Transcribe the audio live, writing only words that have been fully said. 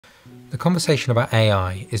The conversation about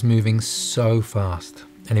AI is moving so fast,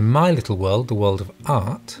 and in my little world, the world of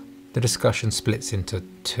art, the discussion splits into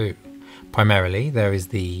two. Primarily, there is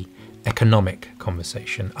the economic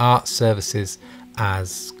conversation, art services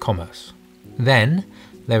as commerce. Then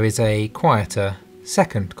there is a quieter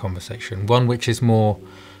second conversation, one which is more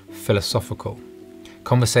philosophical.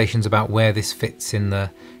 Conversations about where this fits in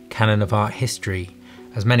the canon of art history,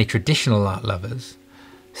 as many traditional art lovers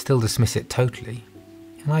still dismiss it totally.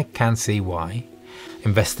 And I can see why.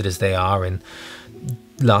 Invested as they are in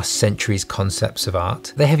last century's concepts of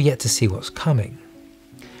art, they have yet to see what's coming.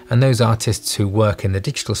 And those artists who work in the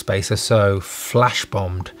digital space are so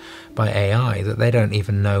flash-bombed by AI that they don't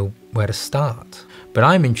even know where to start. But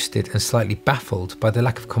I'm interested and slightly baffled by the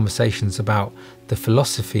lack of conversations about the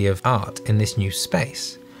philosophy of art in this new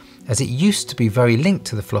space, as it used to be very linked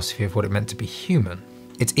to the philosophy of what it meant to be human.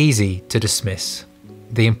 It's easy to dismiss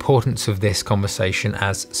the importance of this conversation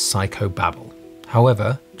as psychobabble.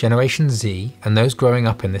 However, Generation Z and those growing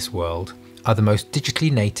up in this world are the most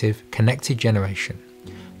digitally native, connected generation.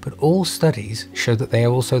 But all studies show that they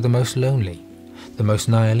are also the most lonely, the most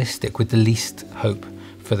nihilistic, with the least hope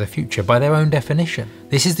for the future by their own definition.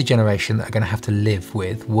 This is the generation that are going to have to live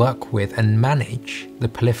with, work with, and manage the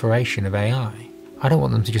proliferation of AI. I don't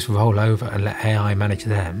want them to just roll over and let AI manage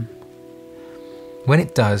them. When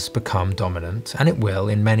it does become dominant, and it will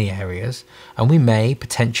in many areas, and we may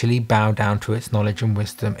potentially bow down to its knowledge and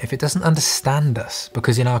wisdom if it doesn't understand us,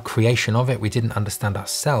 because in our creation of it we didn't understand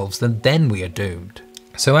ourselves, then we are doomed.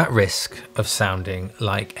 So at risk of sounding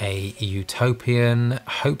like a utopian,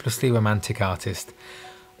 hopelessly romantic artist,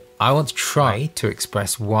 I want to try to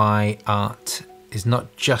express why art is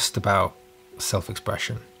not just about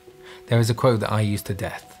self-expression. There is a quote that I use to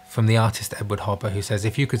death from the artist Edward Hopper, who says,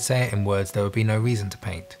 if you could say it in words, there would be no reason to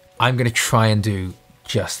paint. I'm going to try and do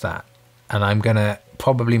just that. And I'm going to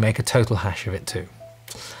probably make a total hash of it too.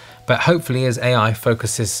 But hopefully as AI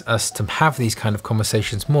focuses us to have these kind of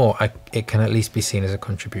conversations more, it can at least be seen as a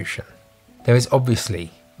contribution. There is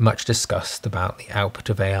obviously much discussed about the output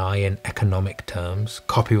of AI in economic terms,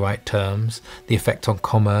 copyright terms, the effect on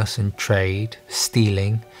commerce and trade,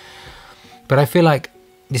 stealing. But I feel like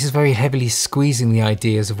this is very heavily squeezing the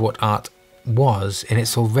ideas of what art was in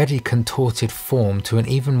its already contorted form to an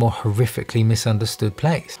even more horrifically misunderstood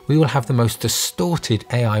place. We will have the most distorted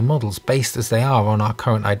AI models based as they are on our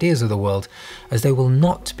current ideas of the world, as they will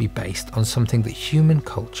not be based on something that human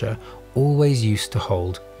culture always used to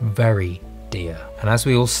hold very dear. And as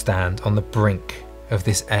we all stand on the brink of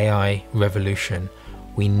this AI revolution,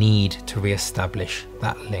 we need to re-establish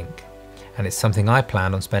that link. And it's something I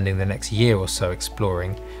plan on spending the next year or so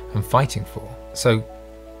exploring and fighting for. So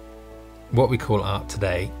what we call art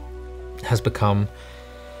today has become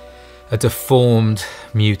a deformed,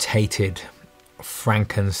 mutated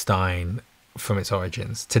Frankenstein from its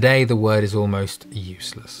origins. Today the word is almost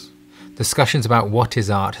useless. Discussions about what is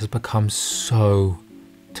art has become so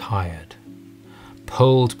tired.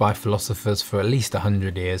 Pulled by philosophers for at least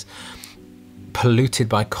 100 years, polluted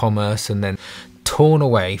by commerce, and then torn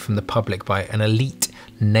away from the public by an elite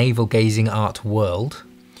navel-gazing art world,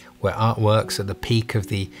 where artworks at the peak of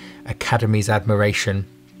the Academy's admiration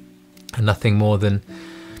are nothing more than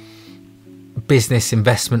business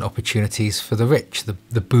investment opportunities for the rich,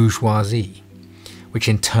 the bourgeoisie, which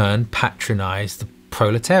in turn patronise the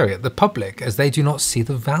proletariat, the public, as they do not see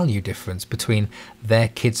the value difference between their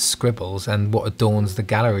kids' scribbles and what adorns the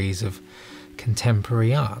galleries of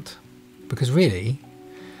contemporary art. Because really,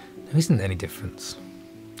 there isn't any difference.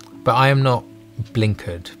 But I am not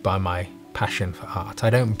blinkered by my passion for art. I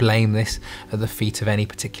don't blame this at the feet of any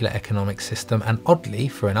particular economic system, and oddly,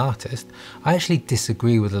 for an artist, I actually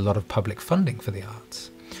disagree with a lot of public funding for the arts.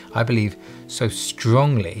 I believe so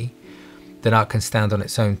strongly that art can stand on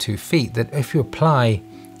its own 2 feet that if you apply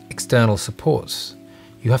external supports,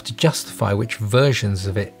 you have to justify which versions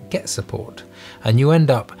of it get support, and you end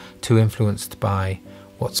up too influenced by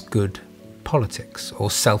what's good politics or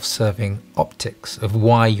self-serving optics of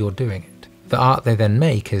why you're doing it. The art they then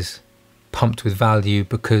make is pumped with value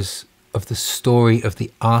because of the story of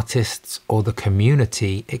the artists or the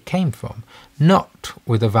community it came from, not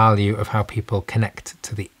with the value of how people connect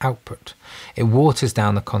to the output. It waters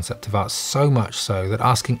down the concept of art so much so that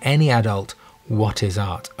asking any adult what is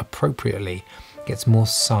art appropriately gets more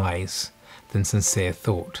sighs than sincere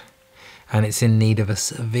thought, and it's in need of a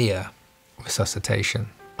severe resuscitation.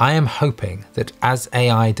 I am hoping that as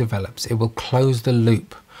AI develops, it will close the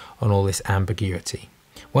loop on all this ambiguity.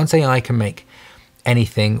 Once AI can make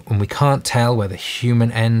anything and we can't tell where the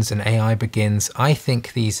human ends and AI begins, I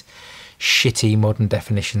think these shitty modern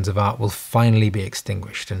definitions of art will finally be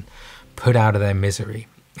extinguished and put out of their misery.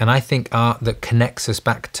 And I think art that connects us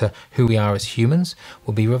back to who we are as humans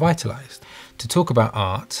will be revitalized. To talk about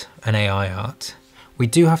art and AI art, we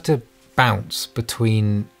do have to bounce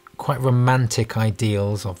between quite romantic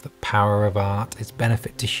ideals of the power of art, its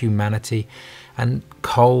benefit to humanity, and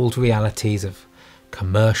cold realities of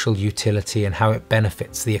commercial utility and how it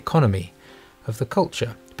benefits the economy of the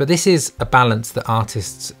culture. But this is a balance that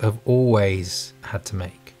artists have always had to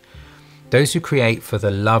make. Those who create for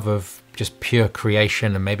the love of just pure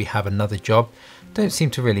creation and maybe have another job don't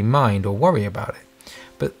seem to really mind or worry about it.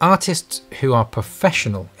 But artists who are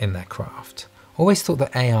professional in their craft always thought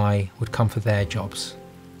that AI would come for their jobs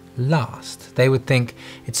last. They would think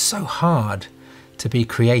it's so hard to be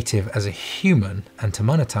creative as a human and to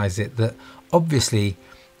monetize it that obviously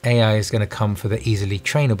AI is going to come for the easily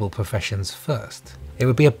trainable professions first. It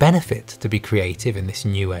would be a benefit to be creative in this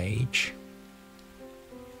new age.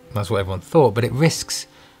 That's what everyone thought, but it risks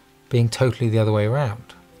being totally the other way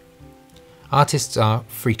around. Artists are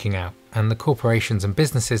freaking out, and the corporations and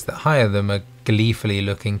businesses that hire them are gleefully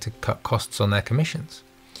looking to cut costs on their commissions.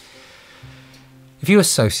 If you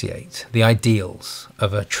associate the ideals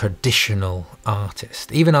of a traditional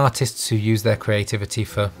artist, even artists who use their creativity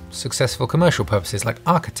for successful commercial purposes like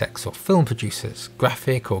architects or film producers,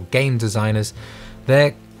 graphic or game designers,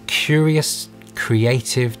 their curious,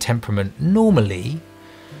 creative temperament normally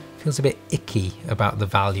feels a bit icky about the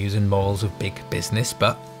values and morals of big business,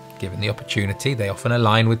 but given the opportunity, they often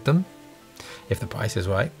align with them, if the price is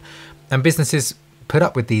right. And businesses put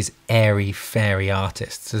up with these airy-fairy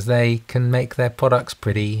artists as they can make their products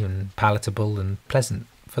pretty and palatable and pleasant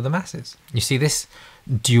for the masses. You see, this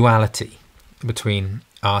duality between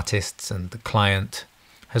artists and the client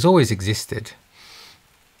has always existed,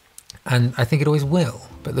 and I think it always will,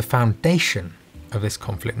 but the foundation of this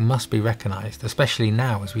conflict must be recognised, especially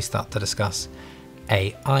now as we start to discuss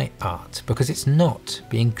AI art, because it's not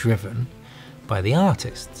being driven by the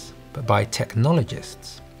artists, but by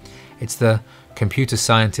technologists. It's the computer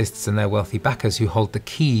scientists and their wealthy backers who hold the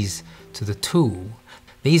keys to the tool.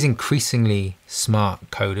 These increasingly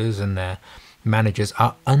smart coders and their managers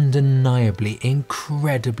are undeniably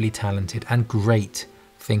incredibly talented and great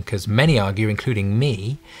thinkers. Many argue, including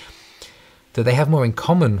me, that they have more in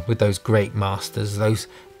common with those great masters, those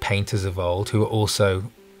painters of old who are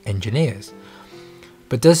also engineers.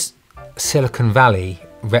 But does Silicon Valley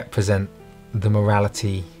represent the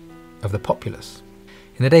morality of the populace?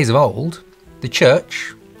 In the days of old, the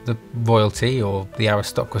church, the royalty or the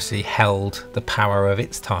aristocracy held the power of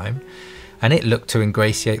its time, and it looked to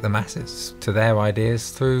ingratiate the masses to their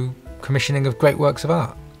ideas through commissioning of great works of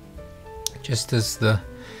art, just as the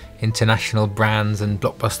international brands and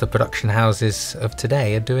blockbuster production houses of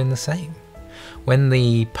today are doing the same. When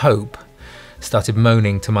the Pope started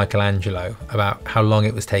moaning to Michelangelo about how long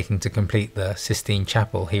it was taking to complete the Sistine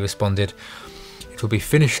Chapel, he responded, "It will be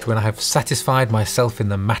finished when I have satisfied myself in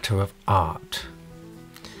the matter of art."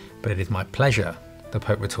 "But it is my pleasure," the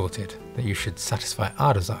Pope retorted, "that you should satisfy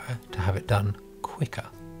our desire to have it done quicker."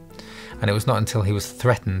 And it was not until he was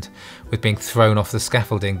threatened with being thrown off the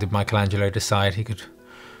scaffolding did Michelangelo decide he could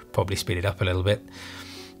probably speed it up a little bit.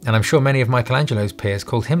 And I'm sure many of Michelangelo's peers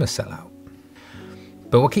called him a sellout.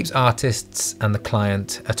 But what keeps artists and the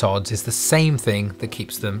client at odds is the same thing that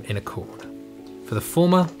keeps them in accord. For the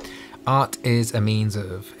former, art is a means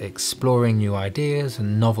of exploring new ideas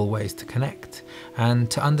and novel ways to connect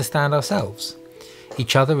and to understand ourselves,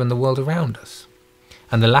 each other and the world around us.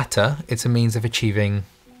 And the latter, it's a means of achieving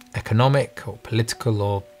economic or political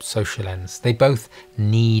or social ends. They both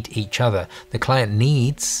need each other. The client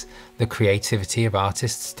needs the creativity of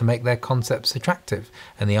artists to make their concepts attractive,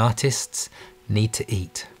 and the artists need to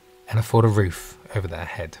eat and afford a roof over their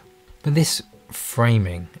head. But this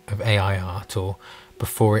framing of AI art, or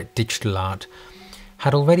before it digital art,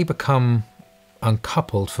 had already become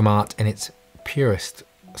uncoupled from art in its purest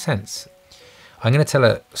sense. I'm going to tell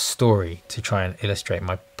a story to try and illustrate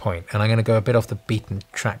my point, and I'm going to go a bit off the beaten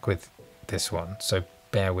track with this one, so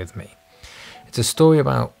bear with me. It's a story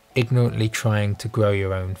about ignorantly trying to grow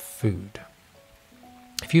your own food.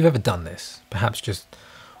 If you've ever done this, perhaps just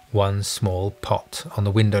one small pot on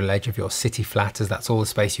the window ledge of your city flat, as that's all the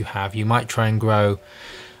space you have, you might try and grow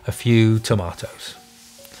a few tomatoes.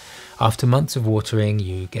 After months of watering,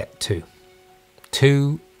 you get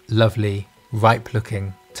two lovely,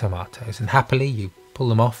 ripe-looking tomatoes, and happily you pull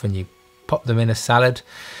them off and you pop them in a salad,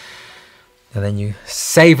 and then you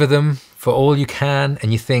savour them for all you can,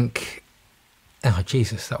 and you think, oh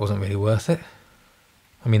Jesus, that wasn't really worth it.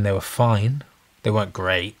 I mean, they were fine, they weren't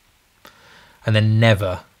great, and then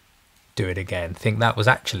never do it again. Think that was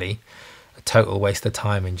actually a total waste of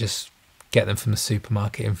time and just get them from the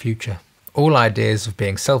supermarket in future. All ideas of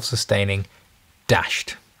being self-sustaining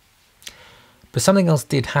dashed. But something else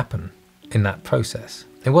did happen in that process.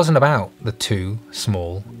 It wasn't about the 2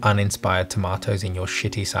 small, uninspired tomatoes in your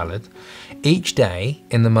shitty salad. Each day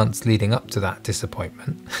in the months leading up to that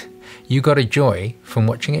disappointment, you got a joy from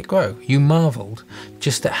watching it grow. You marveled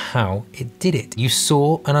just at how it did it. You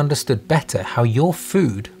saw and understood better how your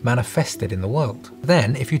food manifested in the world.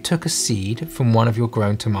 Then, if you took a seed from one of your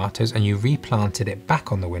grown tomatoes and you replanted it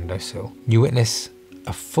back on the windowsill, you witness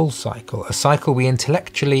a full cycle, a cycle we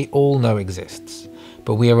intellectually all know exists,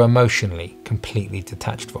 but we are emotionally completely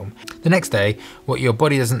detached from. The next day, what your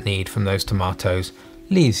body doesn't need from those tomatoes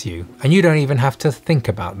leaves you, and you don't even have to think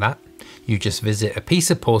about that. You just visit a piece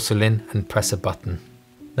of porcelain and press a button.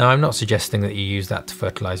 Now, I'm not suggesting that you use that to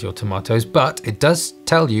fertilize your tomatoes, but it does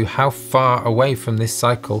tell you how far away from this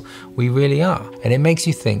cycle we really are. And it makes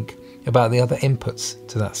you think about the other inputs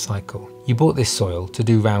to that cycle. You bought this soil to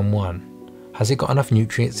do round 1. Has it got enough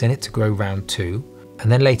nutrients in it to grow round 2?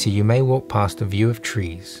 And then later you may walk past a view of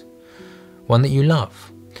trees, one that you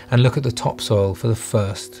love, and look at the topsoil for the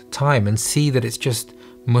first time and see that it's just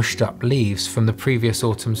mushed up leaves from the previous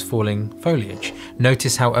autumn's falling foliage.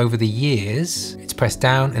 Notice how over the years it's pressed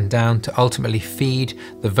down and down to ultimately feed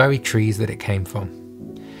the very trees that it came from.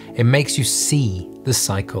 It makes you see the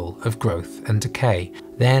cycle of growth and decay.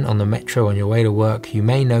 Then on the metro on your way to work, you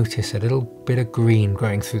may notice a little bit of green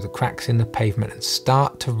growing through the cracks in the pavement and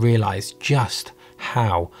start to realize just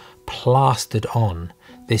how plastered on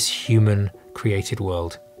this human created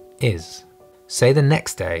world is. Say the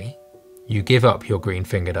next day, you give up your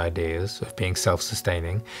green-fingered ideas of being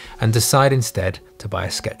self-sustaining and decide instead to buy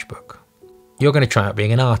a sketchbook. You're going to try out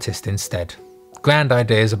being an artist instead. Grand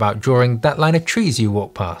ideas about drawing that line of trees you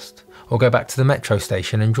walk past, or go back to the metro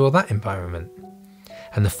station and draw that environment.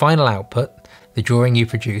 And the final output, the drawing you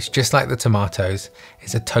produce, just like the tomatoes,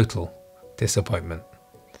 is a total disappointment.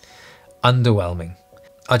 Underwhelming.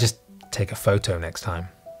 I'll just take a photo next time.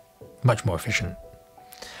 Much more efficient.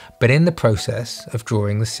 But in the process of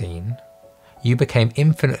drawing the scene, you became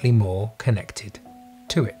infinitely more connected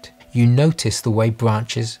to it. You notice the way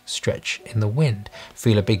branches stretch in the wind,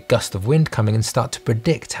 feel a big gust of wind coming and start to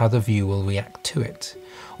predict how the view will react to it,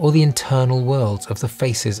 or the internal worlds of the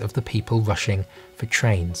faces of the people rushing for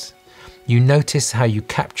trains. You notice how you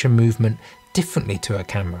capture movement differently to a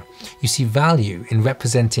camera. You see value in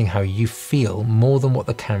representing how you feel more than what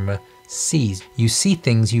the camera sees. You see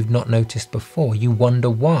things you've not noticed before. You wonder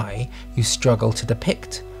why you struggle to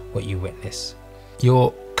depict what you witness.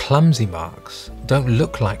 Your clumsy marks don't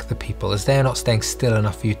look like the people, as they're not staying still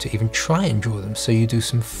enough for you to even try and draw them, so you do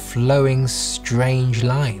some flowing, strange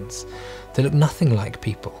lines that look nothing like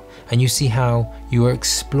people, and you see how you are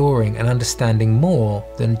exploring and understanding more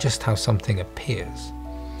than just how something appears.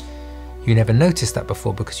 You never noticed that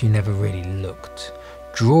before because you never really looked.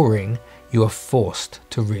 Drawing, you are forced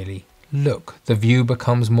to really look. The view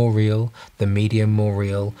becomes more real, the medium more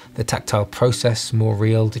real, the tactile process more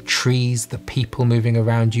real, the trees, the people moving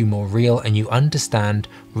around you more real, and you understand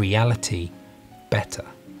reality better.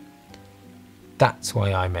 That's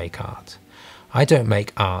why I make art. I don't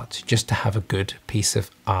make art just to have a good piece of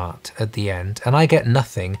art at the end, and I get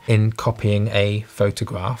nothing in copying a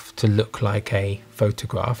photograph to look like a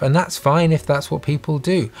photograph, and that's fine if that's what people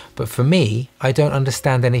do. But for me, I don't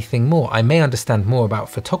understand anything more. I may understand more about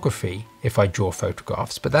photography if I draw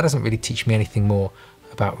photographs, but that doesn't really teach me anything more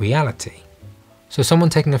about reality. So someone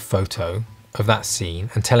taking a photo of that scene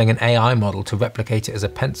and telling an AI model to replicate it as a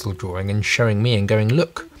pencil drawing and showing me and going,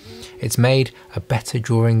 look, it's made a better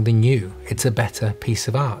drawing than you. It's a better piece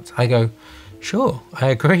of art. I go, sure, I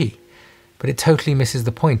agree, but it totally misses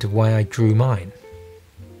the point of why I drew mine.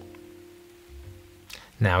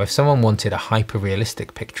 Now, if someone wanted a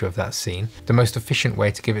hyper-realistic picture of that scene, the most efficient way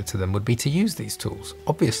to give it to them would be to use these tools,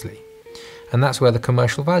 obviously. And that's where the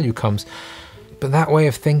commercial value comes. But that way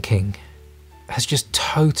of thinking has just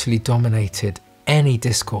totally dominated any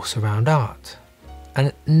discourse around art.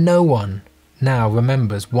 And no one now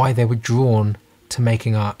remembers why they were drawn to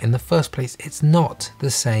making art in the first place. It's not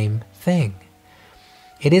the same thing.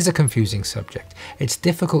 It is a confusing subject. It's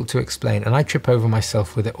difficult to explain, and I trip over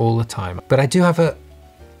myself with it all the time. But I do have a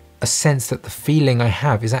sense that the feeling I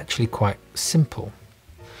have is actually quite simple.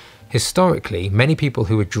 Historically, many people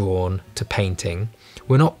who were drawn to painting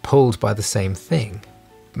were not pulled by the same thing.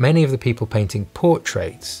 Many of the people painting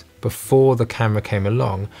portraits before the camera came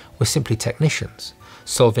along were simply technicians,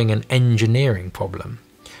 solving an engineering problem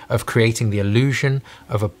of creating the illusion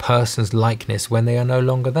of a person's likeness when they are no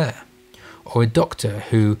longer there. Or a doctor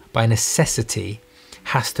who, by necessity,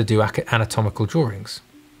 has to do anatomical drawings.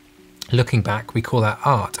 Looking back, we call that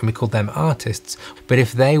art and we call them artists. But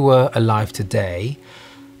if they were alive today,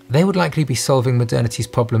 they would likely be solving modernity's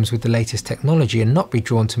problems with the latest technology and not be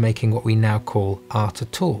drawn to making what we now call art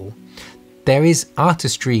at all. There is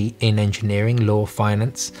artistry in engineering, law,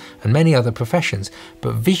 finance, and many other professions,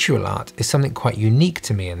 but visual art is something quite unique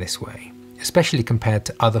to me in this way, especially compared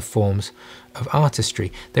to other forms of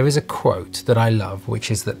artistry. There is a quote that I love,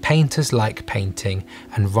 which is that painters like painting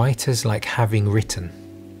and writers like having written.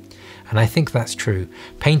 And I think that's true.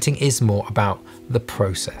 Painting is more about the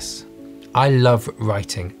process. I love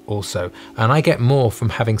writing also, and I get more from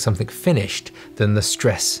having something finished than the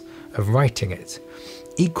stress of writing it.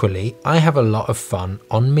 Equally, I have a lot of fun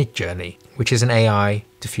on Midjourney, which is an AI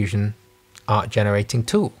diffusion art generating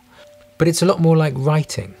tool. But it's a lot more like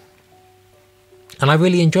writing. And I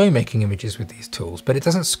really enjoy making images with these tools, but it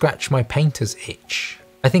doesn't scratch my painter's itch.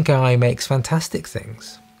 I think AI makes fantastic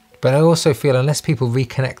things. But I also feel unless people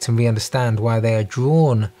reconnect and re-understand why they are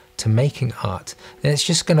drawn to making art, then it's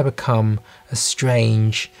just going to become a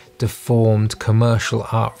strange, deformed commercial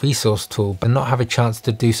art resource tool but not have a chance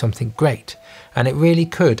to do something great. And it really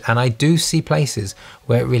could, and I do see places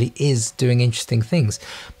where it really is doing interesting things.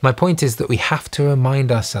 My point is that we have to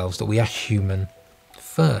remind ourselves that we are human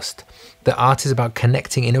first, that art is about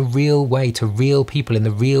connecting in a real way to real people in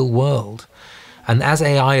the real world. And as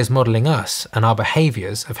AI is modelling us and our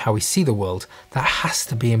behaviours of how we see the world, that has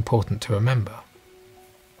to be important to remember.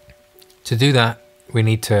 To do that, we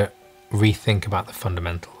need to rethink about the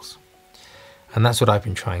fundamentals. And that's what I've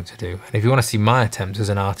been trying to do. And if you want to see my attempt as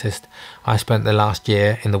an artist, I spent the last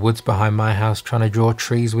year in the woods behind my house trying to draw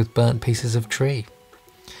trees with burnt pieces of tree.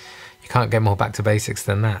 You can't get more back to basics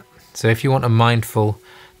than that. So if you want a mindful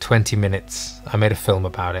 20 minutes, I made a film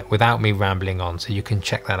about it without me rambling on, so you can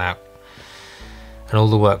check that out. And all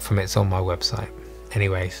the work from it's on my website.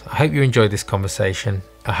 Anyways, I hope you enjoyed this conversation.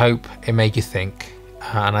 I hope it made you think.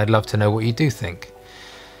 And I'd love to know what you do think.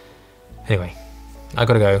 Anyway, I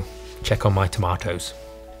gotta go check on my tomatoes.